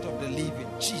light of the living,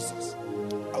 Jesus.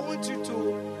 I want you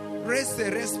to raise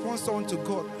a response unto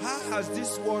God. How has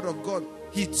this word of God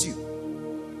hit you?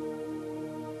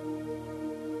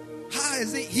 How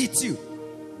has it hit you?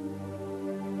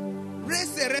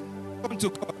 Raise a response unto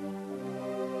God.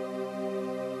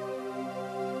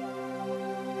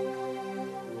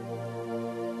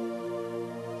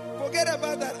 Forget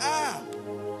about that.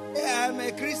 I'm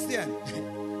a Christian.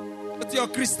 But your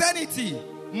Christianity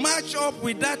match up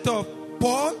with that of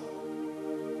Paul,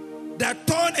 that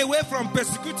turned away from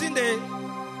persecuting the,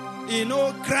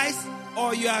 Christ,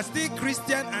 or you are still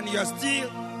Christian and you are still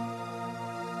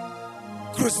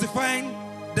crucifying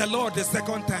the Lord the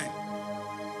second time.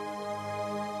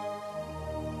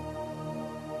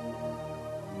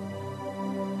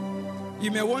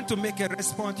 You may want to make a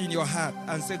response in your heart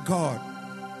and say, God,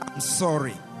 I'm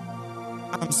sorry.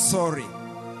 I'm sorry.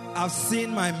 I've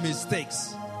seen my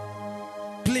mistakes.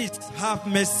 Please have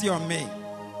mercy on me.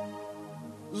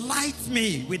 Light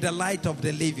me with the light of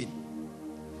the living.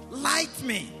 Light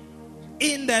me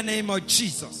in the name of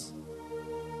Jesus.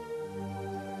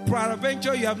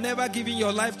 Peradventure, you have never given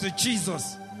your life to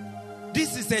Jesus.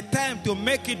 This is a time to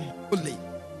make it boldly.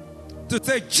 To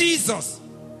say, Jesus,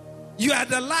 you are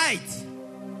the light.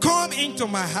 Come into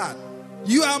my heart.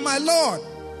 You are my Lord.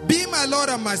 Be my Lord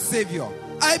and my Savior.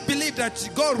 I believe that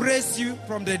God raised you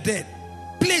from the dead.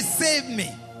 Please save me.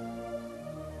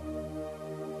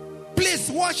 Please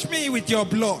wash me with your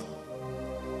blood.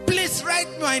 Please write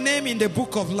my name in the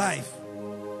book of life.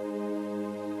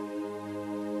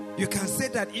 You can say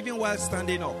that even while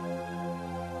standing up.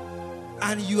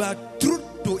 And you are true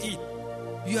to it.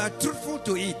 You are truthful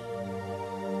to it.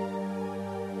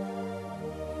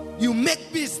 You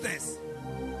make business.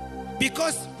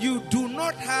 Because you do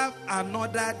not have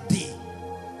another day.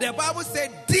 The Bible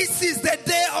said, this is the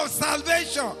day of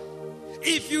salvation.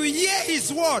 If you hear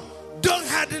his word, don't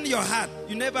harden your heart.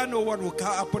 You never know what will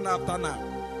happen after now.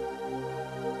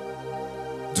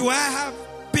 Do I have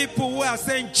people who are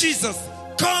saying, Jesus,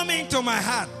 come into my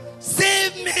heart.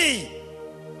 Save me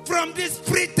from this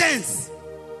pretense.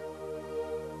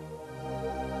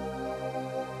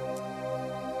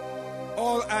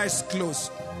 All eyes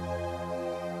closed.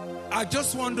 I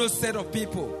just want those set of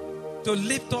people to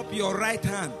lift up your right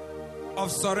hand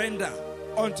of surrender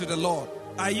unto the Lord.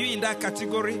 Are you in that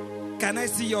category? Can I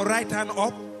see your right hand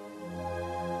up?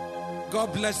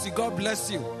 God bless you. God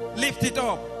bless you. Lift it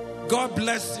up. God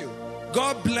bless you.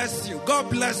 God bless you. God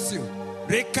bless you.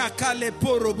 Rekakale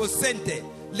porobosente.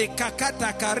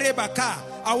 Lekakata karebaka.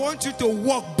 I want you to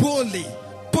walk boldly,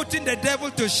 putting the devil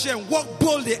to shame. Walk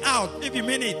boldly out if you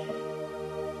mean it.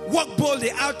 Walk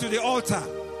boldly out to the altar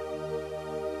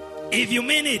if you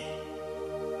mean it.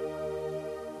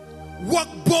 Walk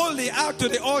boldly out to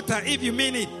the altar if you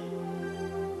mean it.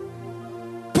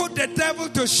 Put the devil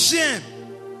to shame.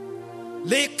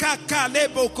 Le kaka le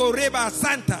boko reba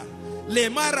santa. Le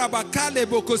marabaka le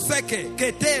boko seke.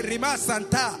 Kete rima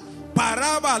santa.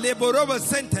 Paraba le boroba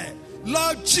sente.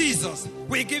 Lord Jesus,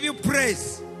 we give you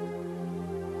praise.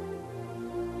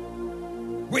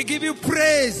 We give you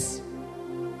praise.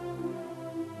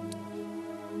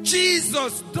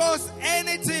 Jesus does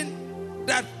anything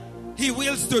that he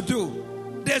wills to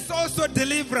do. There's also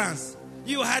deliverance.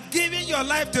 You had given your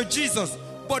life to Jesus,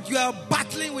 but you are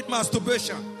battling with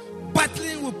masturbation,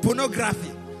 battling with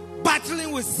pornography,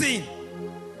 battling with sin.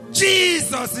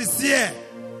 Jesus is here.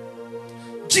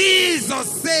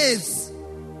 Jesus saves.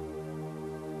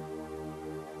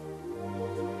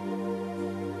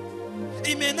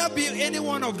 It may not be any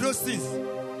one of those things,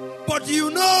 but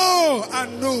you know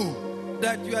and know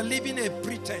that you are living a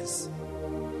pretense.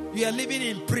 You are living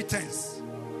in pretense.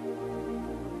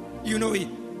 You know it.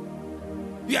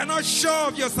 You are not sure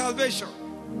of your salvation.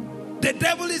 The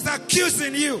devil is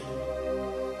accusing you.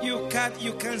 You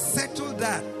can settle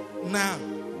that now.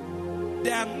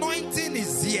 The anointing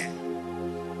is here.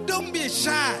 Don't be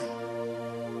shy.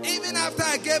 Even after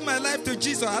I gave my life to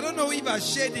Jesus, I don't know if I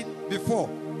shared it before.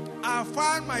 I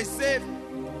found myself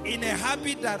in a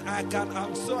habit that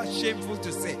I'm so ashameful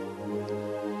to say.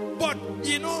 But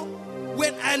you know,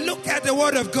 when I look at the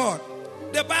word of God,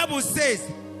 the Bible says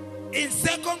in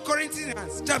 2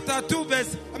 Corinthians chapter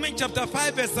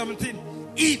 5 verse 17,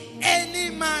 if any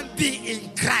man be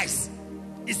in Christ,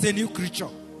 is a new creature.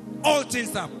 All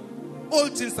things have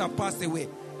passed away.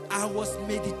 I was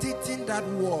meditating that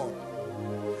word.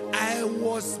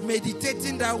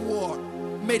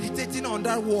 Meditating on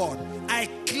that word. I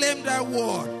claimed that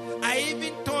word. I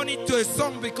even turned it to a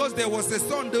song because there was a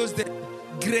song those days.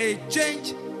 Great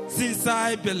change since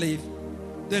I believe.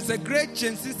 There's a great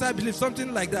change since I believe,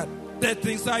 something like that. The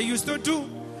things I used to do,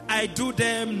 I do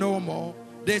them no more.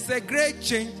 There's a great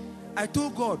change. I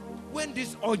told God, when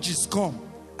these urges come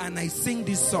and I sing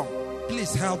this song,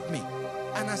 please help me.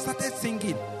 And I started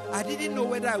singing. I didn't know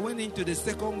whether I went into the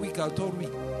second week or third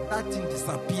week. That thing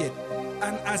disappeared.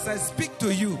 And as I speak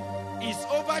to you, it's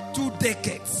over 2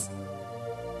 decades.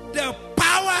 The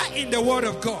power in the word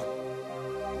of God.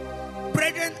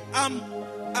 Brethren,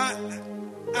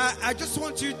 I just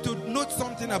want you to note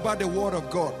something about the word of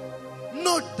God.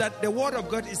 Note that the word of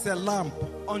God is a lamp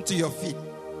unto your feet,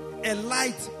 a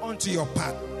light unto your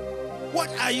path. What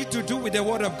are you to do with the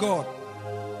word of God?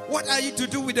 What are you to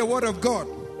do with the word of God?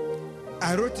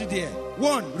 I wrote it there.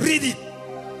 1, read it.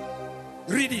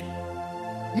 Read it.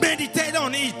 Meditate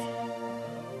on it.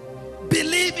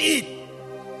 Believe it.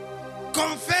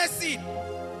 Confess it.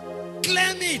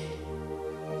 Claim it.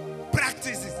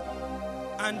 Practice it.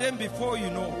 And then before you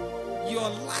know, your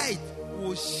light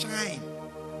will shine.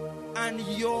 And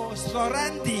your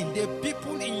surrounding, the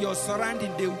people in your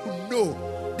surrounding, they will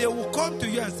know. They will come to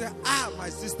you and say, my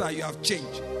sister, you have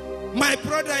changed. My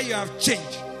brother, you have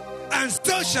changed. And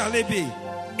so shall it be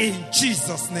in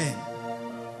Jesus' name.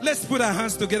 Let's put our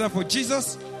hands together for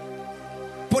Jesus.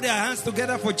 Put our hands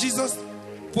together for Jesus.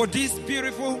 For these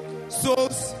beautiful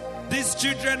souls, these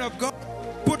children of God.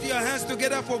 Put your hands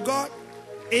together for God.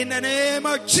 In the name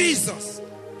of Jesus.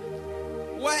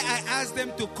 Why I ask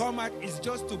them to come out is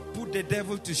just to put the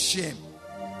devil to shame.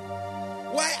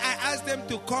 Why I ask them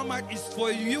to come out is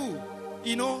for you,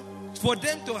 for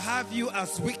them to have you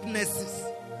as witnesses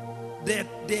that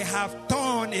they have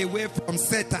turned away from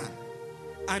Satan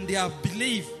and they have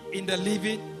believed in the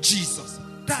living Jesus.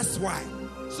 That's why.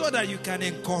 So that you can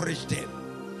encourage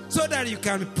them. So that you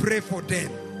can pray for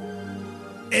them.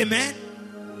 Amen.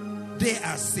 They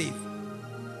are safe.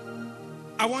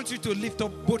 I want you to lift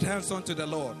up both hands unto the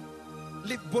Lord.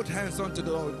 Lift both hands unto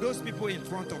the Lord. Those people in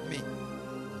front of me.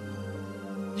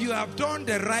 You have done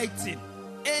the right thing.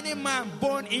 Any man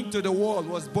born into the world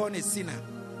was born a sinner.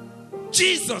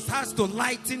 Jesus has to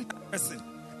lighten that person.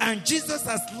 And Jesus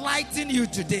has lightened you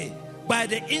today by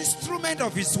the instrument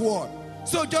of his word.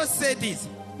 So just say this.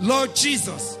 Lord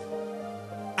Jesus,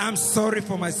 I'm sorry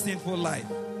for my sinful life.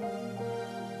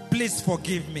 Please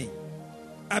forgive me.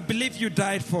 I believe you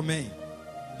died for me.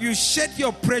 You shed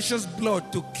your precious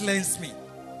blood to cleanse me.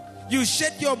 You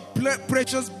shed your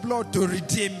precious blood to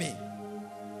redeem me.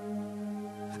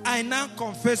 I now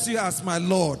confess you as my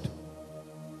Lord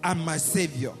and my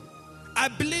Savior. I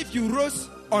believe you rose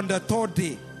on the third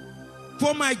day.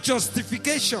 For my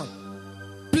justification,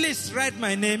 please write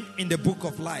my name in the book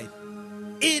of life.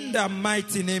 In the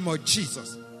mighty name of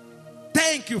Jesus.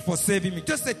 Thank you for saving me.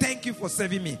 Just say thank you for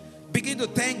saving me. Begin to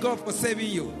thank God for saving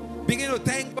you. Begin to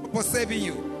thank God for saving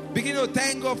you. Begin to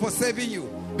thank God for saving you.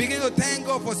 Begin to thank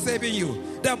God for saving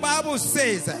you. The Bible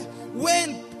says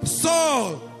when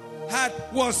Saul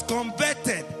was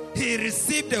converted, he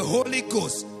received the Holy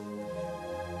Ghost.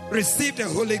 Receive the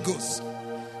Holy Ghost.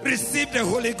 Receive the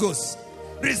Holy Ghost.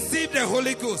 Receive the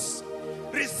Holy Ghost.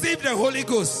 Receive the Holy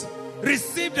Ghost.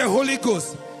 Receive the Holy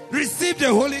Ghost. Receive the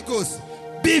Holy Ghost.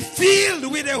 Be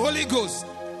filled with the Holy Ghost.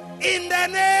 In the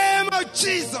name of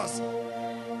Jesus.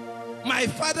 My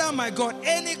Father, my God,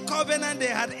 any covenant they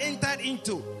had entered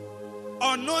into,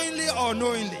 unknowingly or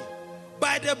knowingly,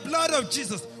 by the blood of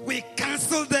Jesus, we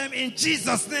cancel them in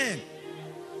Jesus' name.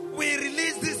 We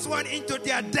release this one into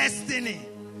their destiny.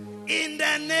 In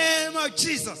the name of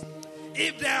Jesus.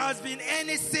 If there has been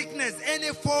any sickness, any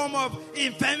form of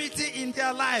infirmity in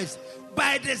their lives,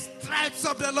 by the stripes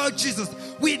of the Lord Jesus,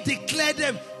 we declare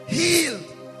them healed.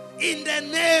 In the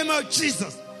name of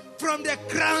Jesus. From the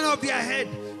crown of their head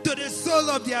to the sole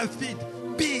of their feet,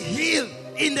 be healed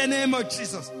in the name of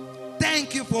Jesus.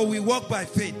 Thank you for we walk by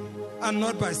faith and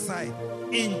not by sight.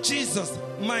 In Jesus'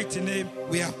 mighty name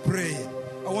we have prayed.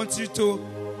 I want you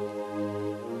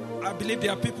to, I believe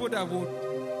there are people that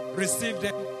would receive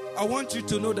them. I want you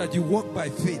to know that you walk by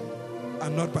faith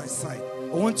and not by sight.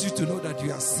 I want you to know that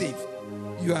you are saved.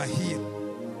 You are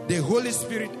healed. The Holy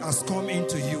Spirit has come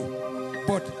into you.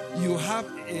 But you have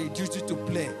a duty to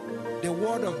play. The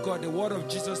word of God, the word of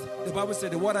Jesus, the Bible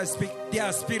said the word I speak, they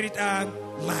are spirit and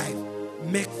life.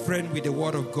 Make friend with the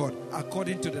word of God.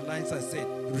 According to the lines I said,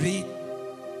 read,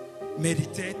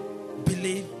 meditate,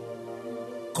 believe,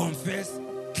 confess,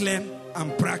 claim,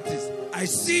 and practice. I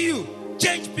see you.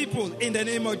 Change people in the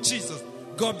name of Jesus.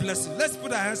 God bless you. Let's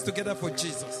put our hands together for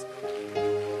Jesus.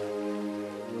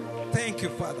 Thank you,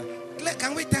 Father.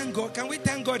 Can we thank God? Can we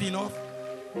thank God enough?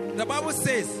 The Bible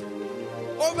says,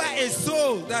 over a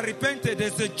soul that repented,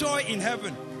 there's a joy in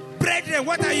heaven. Brethren,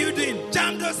 what are you doing?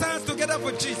 Jam those hands together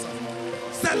for Jesus.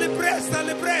 Celebrate,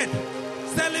 celebrate,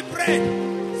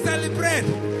 celebrate, celebrate,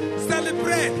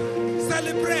 celebrate,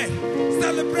 celebrate,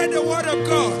 celebrate the word of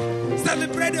God.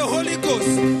 Celebrate the Holy Ghost.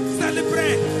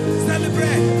 Celebrate,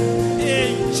 celebrate.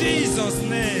 In Jesus'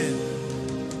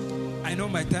 name. I know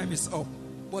my time is up,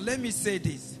 but let me say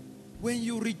this. When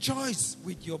you rejoice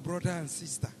with your brother and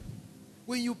sister,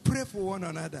 when you pray for one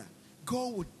another,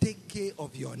 God will take care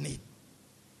of your need.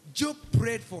 Job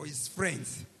prayed for his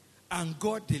friends and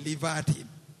God delivered him.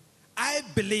 I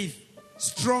believe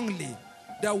strongly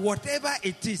that whatever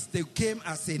it is, they came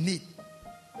as a need.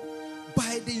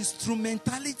 By the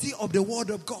instrumentality of the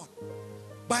word of God,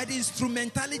 by the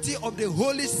instrumentality of the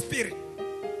Holy Spirit,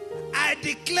 I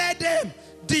declare them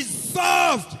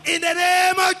dissolved in the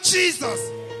name of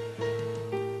Jesus.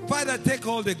 Father, take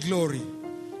all the glory.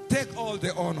 Take all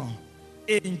the honor.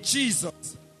 In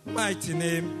Jesus' mighty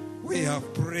name, we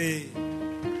have prayed.